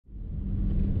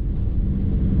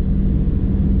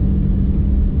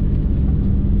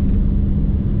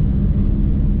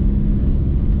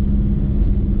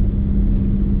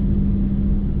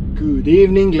Good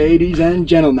evening, ladies and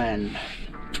gentlemen.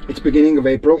 It's beginning of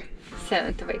April.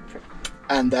 7th of April.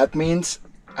 And that means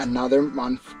another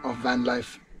month of van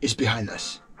life is behind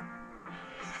us.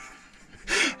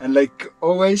 And like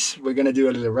always, we're gonna do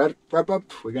a little wrap up.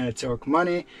 We're gonna talk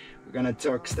money. We're gonna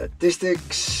talk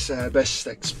statistics, best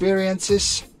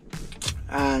experiences.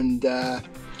 And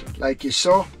like you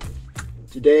saw,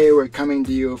 today we're coming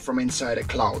to you from inside a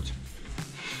cloud.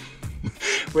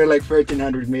 We're like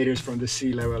 1,300 meters from the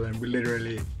sea level and we're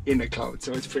literally in a cloud,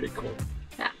 so it's pretty cool.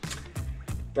 Yeah.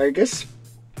 But I guess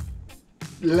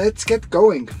let's get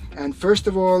going. And first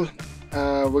of all,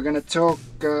 we're gonna talk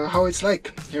how it's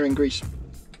like here in Greece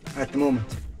at the moment.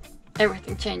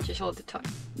 Everything changes all the time.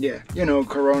 Yeah, you know,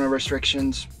 corona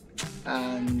restrictions.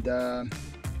 And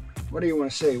what do you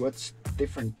want to say? What's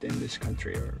different in this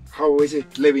country, or how is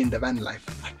it living the van life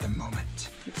at the moment?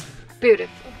 It's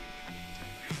beautiful.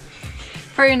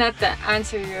 Probably not the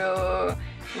answer you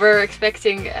were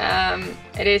expecting.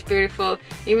 It is beautiful,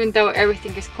 even though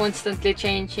everything is constantly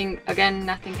changing. Again,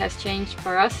 nothing has changed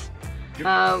for us.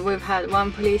 We've had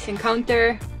one police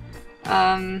encounter.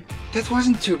 That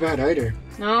wasn't too bad either.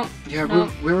 No. Yeah,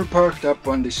 no. We were parked up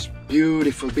on this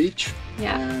beautiful beach.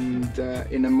 Yeah. And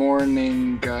in the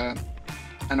morning,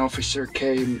 an officer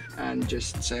came and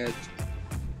just said,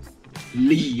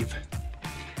 "Leave."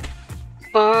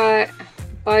 But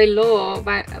by law,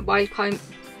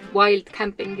 wild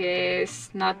camping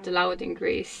is not allowed in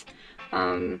Greece.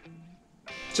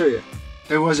 So yeah,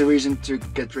 there was a reason to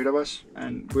get rid of us,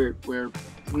 and we're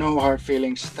no hard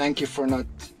feelings. Thank you for not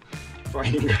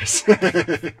finding us.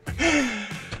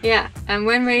 Yeah, and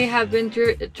when we have been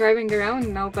driving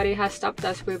around, nobody has stopped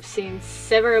us. We've seen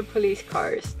several police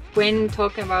cars. When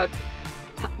talking about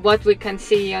what we can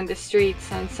see on the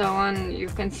streets and so on, you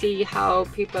can see how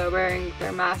people are wearing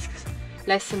their masks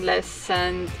less and less,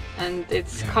 and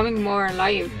it's coming more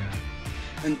alive.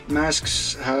 Yeah. And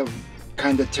masks have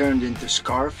kind of turned into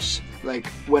scarves. Like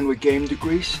when we came to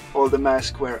Greece, all the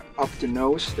masks were up to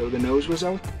nose, though the nose was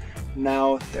out.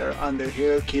 Now they're under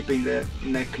here, keeping the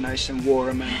neck nice and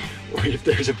warm, and or if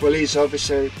there's a police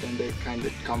officer, then they kind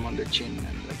of come on the chin.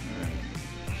 And like,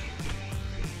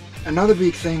 another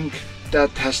big thing that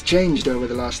has changed over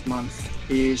the last month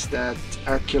is that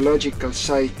archaeological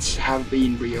sites have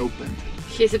been reopened.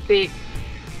 He's a big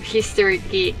history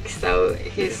geek, so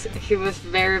he was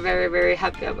very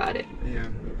happy about it. Yeah.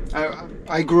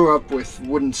 I grew up with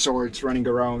wooden swords running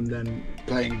around and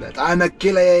playing that. I'm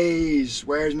Achilles!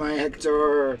 Where's my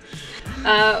Hector?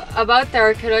 About the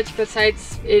archaeological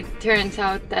sites, it turns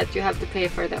out that you have to pay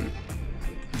for them.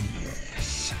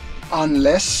 Yes.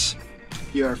 Unless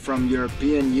you're from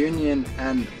European Union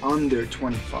and under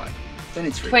 25. Then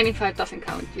it's free. 25 doesn't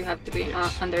count. You have to be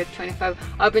under 25.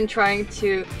 I've been trying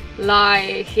to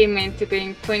lie him into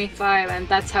being 25, and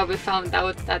that's how we found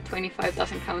out that 25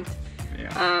 doesn't count.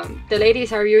 Yeah. The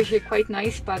ladies are usually quite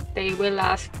nice, but they will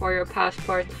ask for your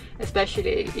passport,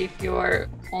 especially if you're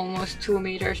almost 2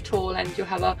 meters tall and you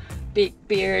have a big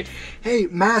beard. Hey,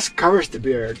 mask covers the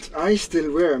beard. I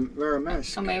still wear a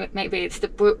mask. So maybe it's the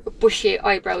bushy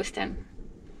eyebrows then.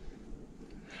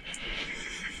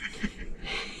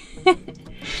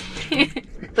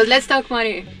 But let's talk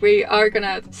money. We are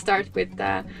gonna start with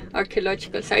the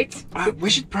archaeological sites. We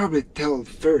should probably tell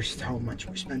first how much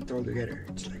we spent all together.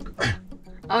 It's like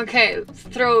okay,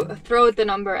 throw the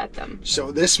number at them.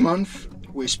 So this month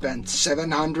we spent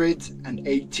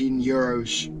 718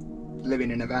 euros living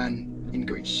in a van in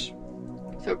Greece.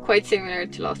 So quite similar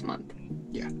to last month.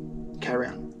 Yeah, carry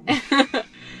on.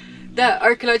 The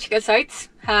archaeological sites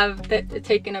have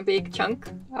taken a big chunk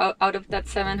out of that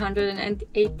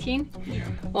 718. Yeah.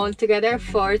 Altogether,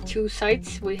 for 2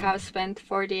 sites, we have spent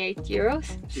 48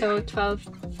 euros. So 12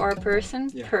 for a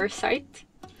person per site.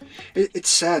 It's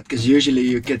sad because usually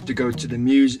you get to go to the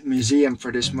museum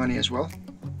for this money as well.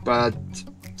 But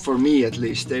for me at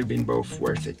least, they've been both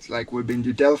worth it. Like we've been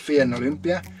to Delphi and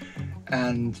Olympia,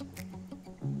 and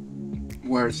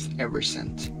worth every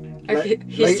cent. A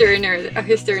history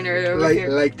nerd over here.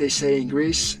 Like they say in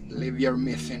Greece, live your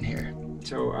myth in here.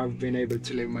 So I've been able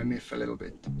to live my myth a little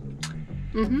bit.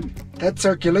 Mm-hmm. That's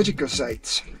archaeological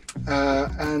sites.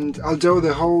 And although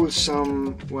the whole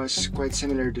sum was quite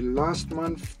similar to last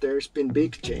month, there's been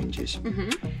big changes.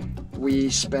 Mm-hmm. We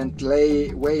spent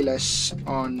way less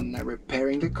on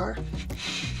repairing the car.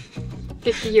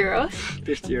 50 euros?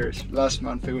 50 euros. Last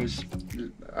month it was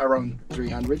around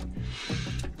 300.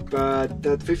 But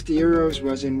that 50 euros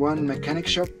was in one mechanic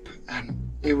shop, and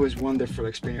it was a wonderful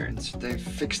experience. They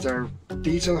fixed our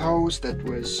diesel hose that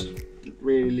was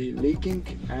really leaking,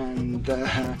 and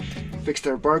fixed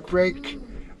our park brake,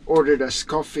 ordered us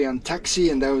coffee and taxi,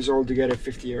 and that was all together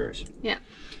 50 euros. Yeah.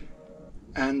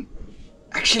 And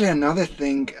actually another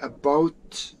thing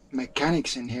about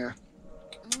mechanics in here,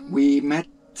 we met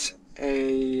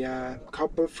a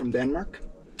couple from Denmark.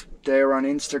 They're on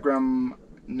Instagram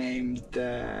named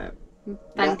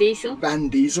Van Diesel. Van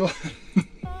Diesel.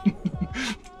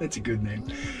 That's a good name.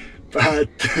 But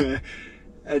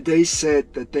they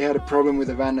said that they had a problem with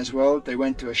the van as well. They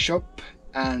went to a shop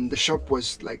and the shop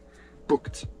was like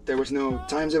booked. There was no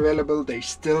times available. They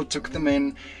still took them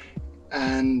in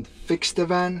and fixed the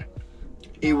van.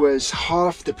 It was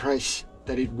half the price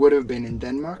that it would have been in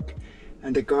Denmark.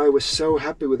 And the guy was so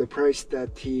happy with the price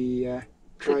that he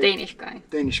tried... The Danish guy.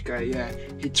 Danish guy, yeah.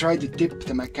 He tried to tip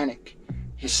the mechanic.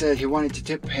 He said he wanted to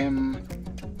tip him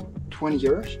 20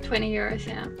 euros. 20 euros,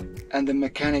 yeah. And the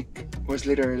mechanic was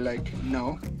literally like,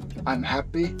 no, I'm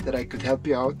happy that I could help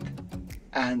you out.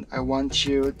 And I want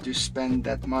you to spend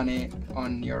that money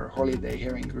on your holiday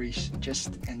here in Greece.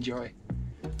 Just enjoy.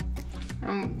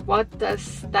 What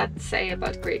does that say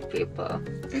about Greek people?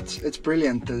 It's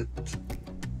brilliant that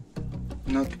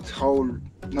not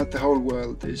the whole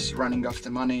world is running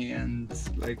after money and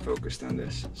like focused on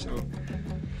this. So,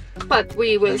 but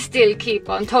we will still keep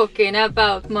on talking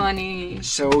about money.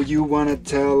 So you wanna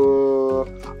tell?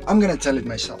 I'm gonna tell it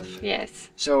myself. Yes.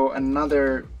 So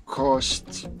another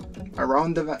cost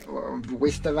around the van,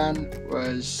 with the van,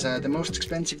 was the most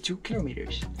expensive 2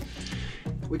 kilometers.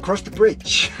 We crossed the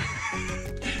bridge.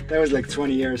 That was like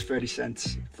 20 euros 30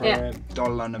 cents for a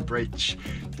doll on a bridge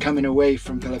coming away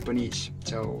from Peloponnese.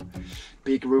 So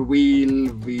big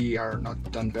reveal, we are not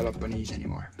on Peloponnese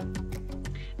anymore.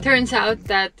 Turns out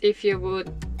that if you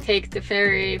would take the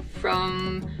ferry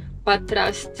from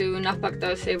Patras to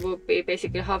Naupactos, it would be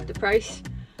basically half the price.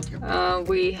 Yep.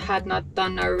 We had not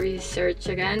done our research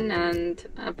again, and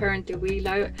apparently we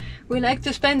like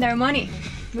to spend our money.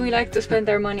 We like to spend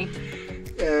our money.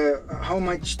 How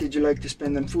much did you like to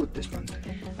spend on food this month?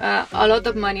 A lot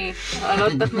of money. A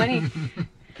lot of money.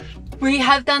 We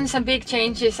have done some big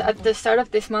changes at the start of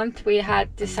this month. We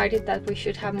had decided that we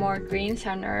should have more greens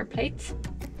on our plates.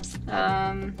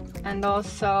 And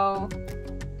also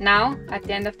now, at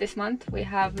the end of this month, we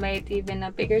have made even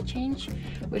a bigger change.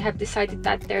 We have decided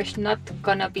that there's not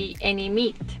gonna be any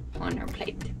meat on our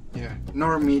plate. Yeah,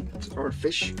 nor meat or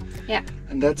fish. Yeah.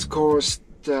 And that's caused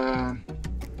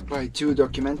by 2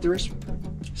 documentaries.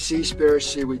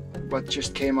 Seaspiracy, what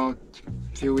just came out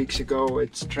a few weeks ago.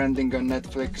 It's trending on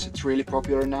Netflix. It's really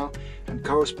popular now. And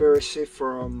Cowspiracy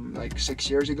from like 6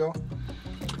 years ago.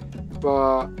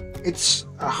 But it's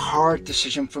a hard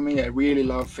decision for me. I really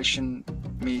love fish and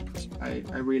meat. I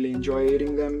really enjoy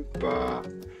eating them. But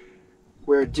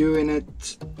we're doing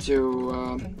it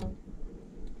to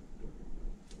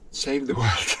save the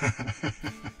world.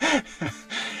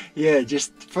 Yeah,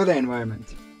 just for the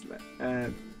environment.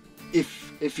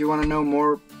 If you want to know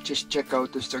more, just check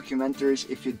out those documentaries.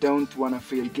 If you don't want to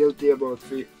feel guilty about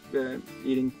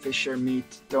eating fish or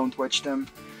meat, don't watch them.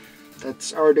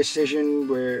 That's our decision.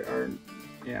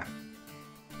 Yeah.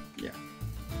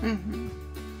 Mm-hmm.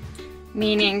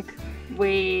 Meaning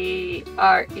we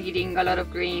are eating a lot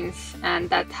of greens, and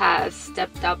that has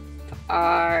stepped up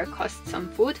our costs on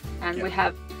food, and we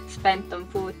have spent on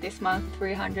food this month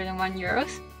 301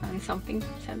 euros and something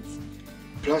cents.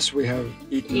 Plus we have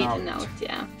eaten out,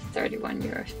 yeah, 31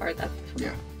 euros for that.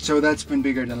 Yeah, so that's been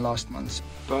bigger than last month's,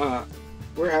 but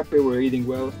we're happy, we're eating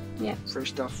well. Yeah. Fresh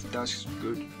stuff, that's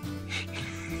good.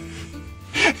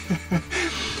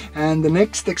 And the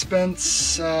next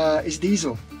expense is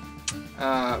diesel.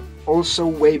 Also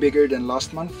way bigger than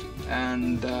last month,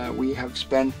 and we have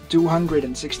spent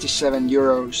 267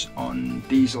 euros on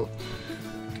diesel.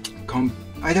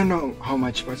 I don't know how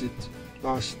much was it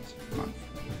last month,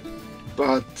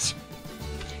 but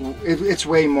it's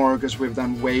way more because we've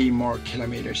done way more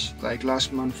kilometers. Like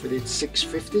last month we did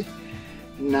 650.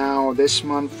 Now this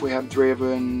month we have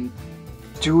driven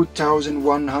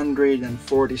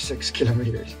 2,146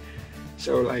 kilometers.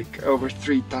 So like over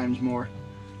 3 times more.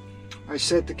 I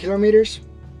said the kilometers.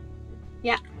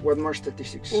 Yeah. What more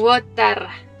statistics? Water.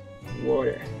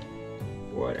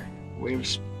 We've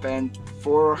spent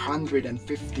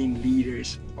 415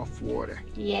 liters of water.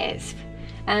 Yes.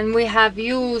 And we have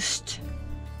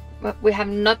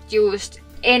not used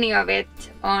any of it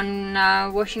on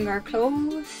washing our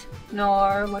clothes,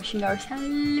 nor washing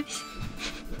ourselves.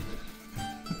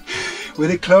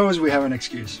 With the clothes we have an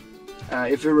excuse.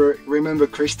 If you remember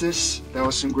Christus, that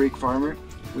was some Greek farmer.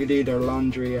 We did our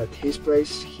laundry at his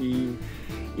place. He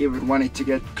even wanted to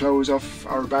get clothes off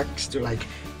our backs to like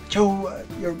Joe,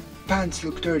 your pants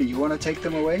look dirty. You want to take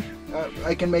them away?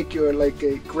 I can make you like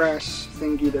a grass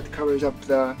thingy that covers up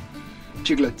the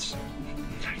chiglets.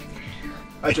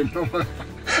 I don't know.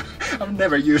 I've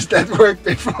never used that word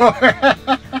before.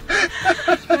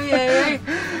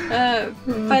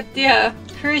 But yeah,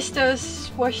 Christos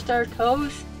washed our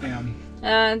clothes. Yeah.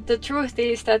 And the truth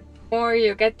is that the more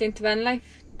you get into van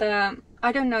life,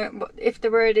 I don't know if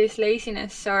the word is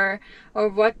laziness or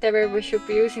whatever we should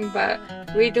be using, but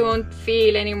we don't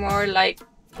feel anymore like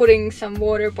putting some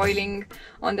water boiling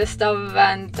on the stove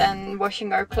and then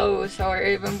washing our clothes or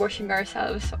even washing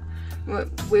ourselves.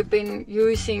 We've been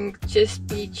using just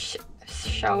beach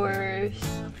showers.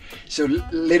 So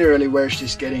literally where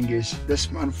she's getting is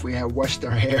this month we have washed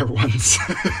our hair once.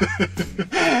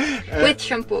 With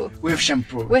shampoo. With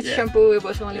shampoo. With shampoo it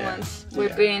was only once.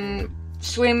 We've been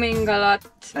swimming a lot.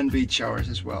 And beach showers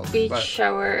as well. Beach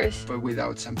showers. But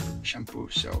without some shampoo,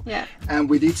 so. Yeah. And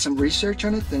we did some research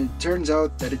on it and it turns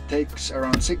out that it takes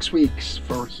around 6 weeks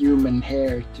for human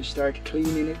hair to start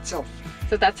cleaning itself.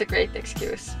 So that's a great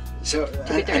excuse. So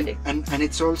and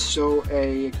it's also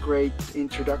a great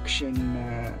introduction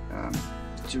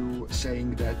to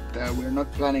saying that we're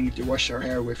not planning to wash our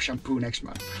hair with shampoo next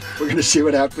month. We're gonna see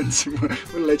what happens.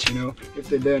 We'll let you know if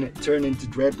they turn into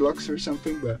dreadlocks or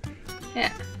something, but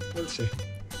yeah, we'll see.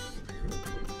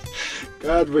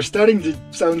 God, we're starting to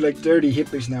sound like dirty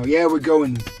hippies now. Yeah, we're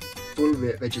going full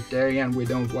vegetarian. We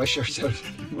don't wash ourselves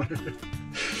anymore.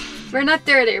 We're not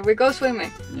dirty. We go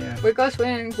swimming. Yeah. We go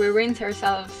swimming. We rinse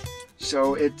ourselves.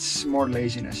 So it's more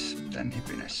laziness than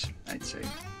hippiness, I'd say.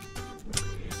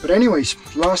 But anyways,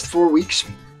 last 4 weeks.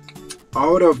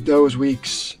 Out of those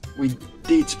weeks, we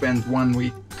did spend 1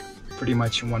 week pretty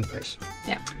much in one place.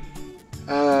 Yeah.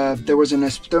 There was an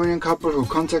Estonian couple who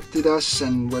contacted us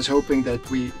and was hoping that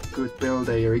we could build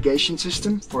a irrigation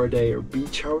system for their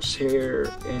beach house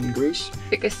here in Greece.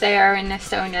 Because they are in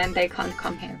Estonia and they can't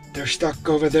come here. They're stuck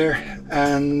over there,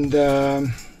 and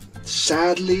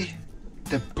sadly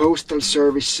the postal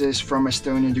services from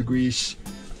Estonia to Greece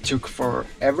took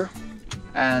forever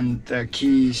and the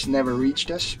keys never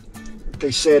reached us.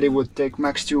 They said it would take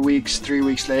max 2 weeks. 3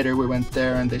 weeks later we went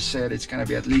there and they said it's gonna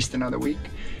be at least another week,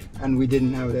 and we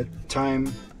didn't have that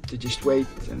time to just wait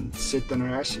and sit on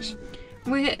our asses.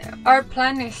 Our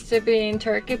plan is to be in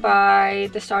Turkey by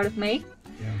the start of May.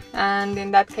 Yeah. And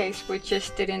in that case we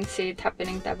just didn't see it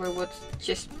happening that we would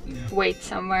just wait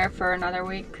somewhere for another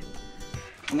week.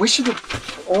 And we should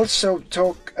also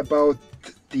talk about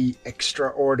the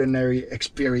extraordinary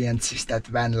experiences that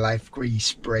van life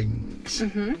Greece brings.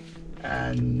 Mm-hmm.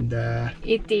 And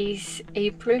it is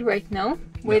April right now.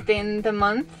 Within the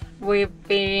month we've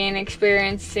been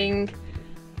experiencing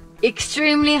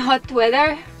extremely hot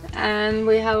weather, and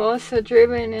we have also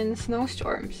driven in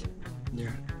snowstorms.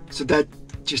 Yeah. So that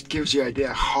just gives you an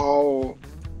idea how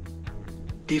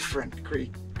different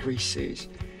Greece is.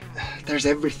 There's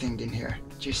everything in here.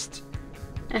 Just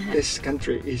this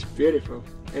country is beautiful.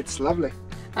 It's lovely.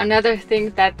 Another thing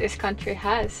that this country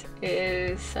has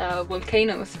is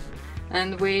volcanoes,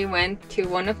 and we went to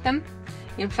one of them.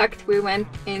 In fact, we went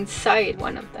inside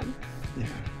one of them. Yeah.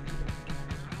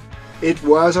 It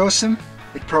was awesome.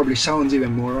 It probably sounds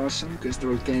even more awesome because the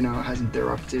volcano hasn't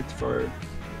erupted for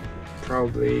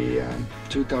probably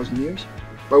 2,000 years.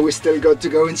 But we still got to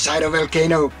go inside a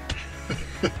volcano.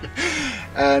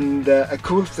 And a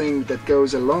cool thing that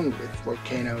goes along with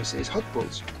volcanoes is hot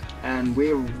pools. And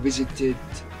we visited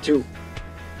 2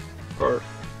 or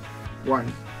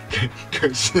 1.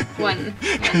 Because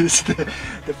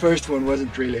the first one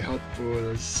wasn't really hot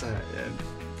pool.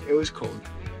 It was cold.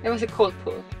 It was a cold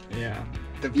pool. Yeah.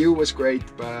 The view was great,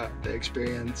 but the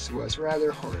experience was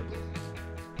rather horrible.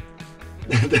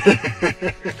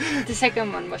 The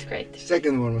second one was great. The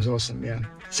second one was awesome, yeah.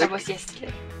 That was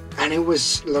yesterday. And it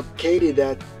was located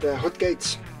at Hot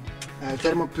Gates,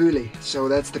 Thermopylae. So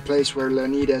that's the place where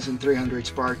Leonidas and 300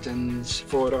 Spartans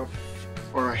fought off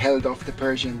or held off the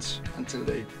Persians until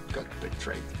they got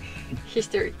betrayed.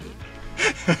 History.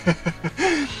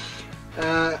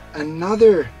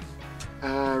 Another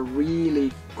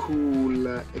really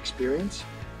cool experience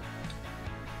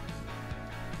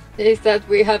is that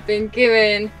we have been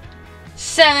given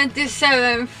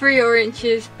 77 free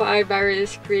oranges by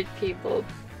various Greek people.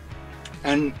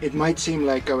 And it might seem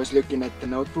like I was looking at the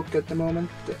notebook at the moment,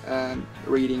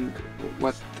 reading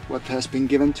what has been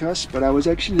given to us, but I was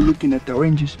actually looking at the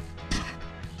oranges.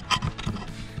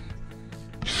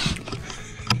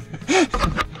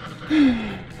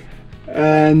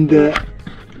 And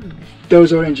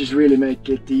those oranges really make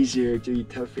it easier to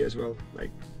eat healthy as well.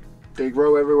 Like, they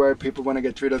grow everywhere, people want to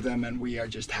get rid of them, and we are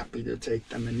just happy to take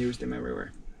them and use them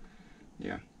everywhere.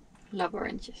 Yeah. Love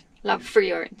oranges. Love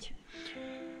free oranges.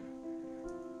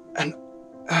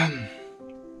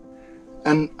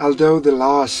 And although the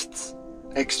last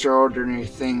extraordinary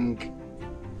thing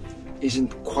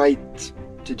isn't quite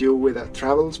to do with our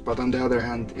travels, but on the other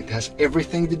hand it has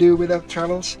everything to do with our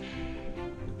travels,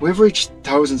 we've reached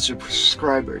 1,000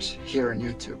 subscribers here on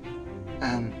YouTube,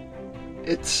 and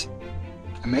it's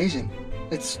amazing.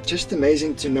 It's just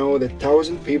amazing to know that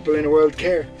 1,000 people in the world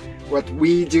care what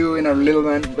we do in our little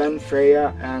van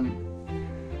Freyja, and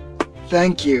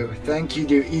thank you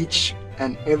to each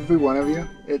and every one of you.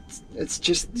 It's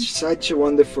just such a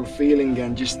wonderful feeling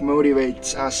and just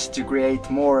motivates us to create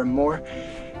more and more.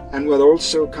 And what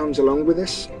also comes along with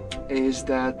this is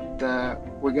that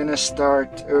we're gonna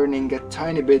start earning a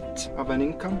tiny bit of an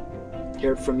income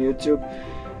here from YouTube.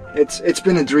 It's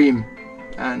been a dream,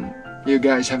 and you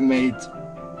guys have made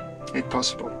it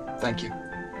possible. Thank you.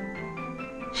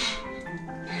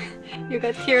 You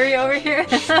got teary over here.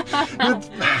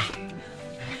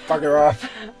 Fuck her off.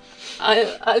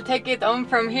 I'll take it on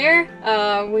from here.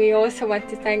 We also want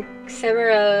to thank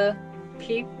several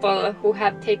people who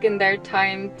have taken their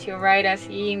time to write us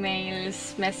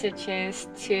emails, messages,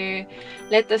 to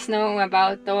let us know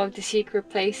about all the secret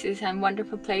places and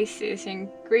wonderful places in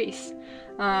Greece.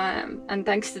 And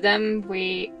thanks to them,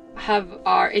 we have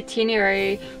our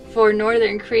itinerary for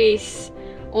northern Greece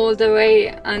all the way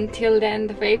until the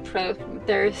end of April.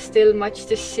 There's still much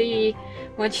to see,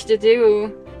 much to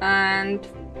do, and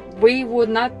we would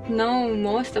not know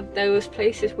most of those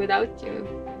places without you.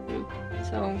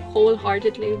 So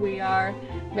wholeheartedly we are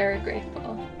very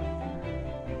grateful.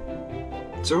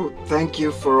 So thank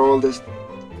you for all these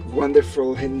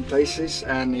wonderful hidden places,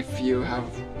 and if you have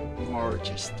more,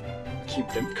 just keep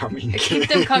them coming. Keep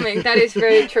them coming, that is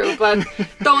very true, but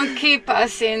don't keep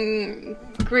us in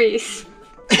Greece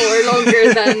for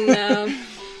longer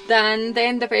than the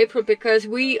end of April, because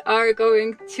we are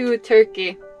going to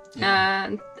Turkey. Yeah.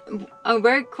 And a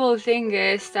very cool thing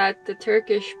is that the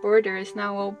Turkish border is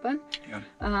now open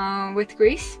with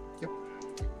Greece. Yep.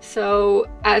 So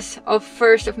as of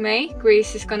 1st of May,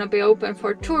 Greece is going to be open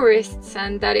for tourists,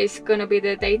 and that is going to be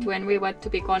the date when we want to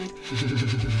be gone.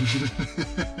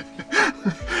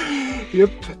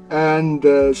 Yep,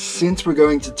 and since we're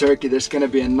going to Turkey, there's going to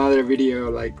be another video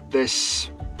like this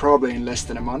probably in less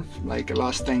than a month, like a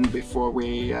last thing before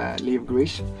we leave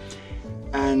Greece.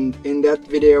 And in that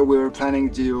video we were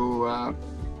planning to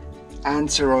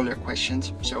answer all your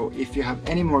questions. So if you have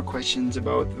any more questions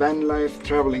about van life,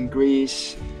 travel in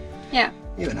Greece,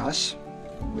 even us,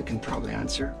 we can probably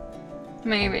answer.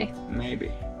 Maybe.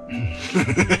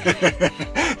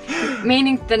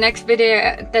 Meaning the next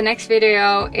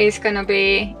video is gonna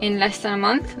be in less than a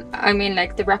month. I mean,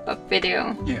 like the wrap-up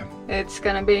video. Yeah. It's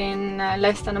gonna be in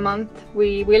less than a month.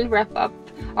 We will wrap up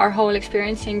our whole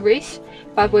experience in Greece,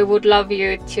 but we would love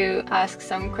you to ask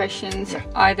some questions.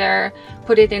 Either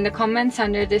put it in the comments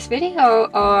under this video,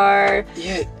 or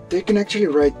they can actually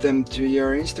write them to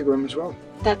your Instagram as well.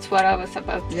 That's what I was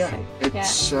about to say.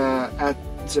 It's at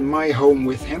my home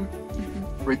with him,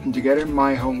 written together,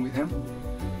 my home with him.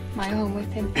 My home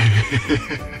with him.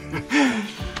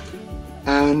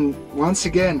 And once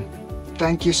again,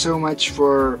 thank you so much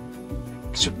for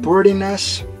supporting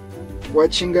us,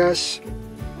 watching us.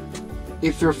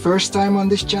 If you're first time on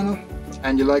this channel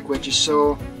and you like what you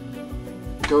saw,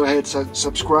 go ahead,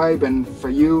 subscribe. And for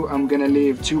you, I'm gonna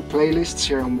leave 2 playlists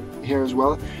here as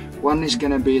well. One is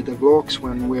gonna be the vlogs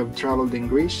when we have traveled in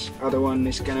Greece. Other one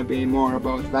is gonna be more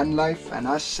about van life and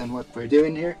us and what we're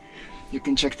doing here. You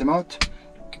can check them out.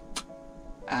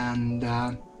 And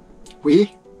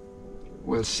we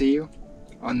will see you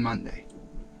on Monday.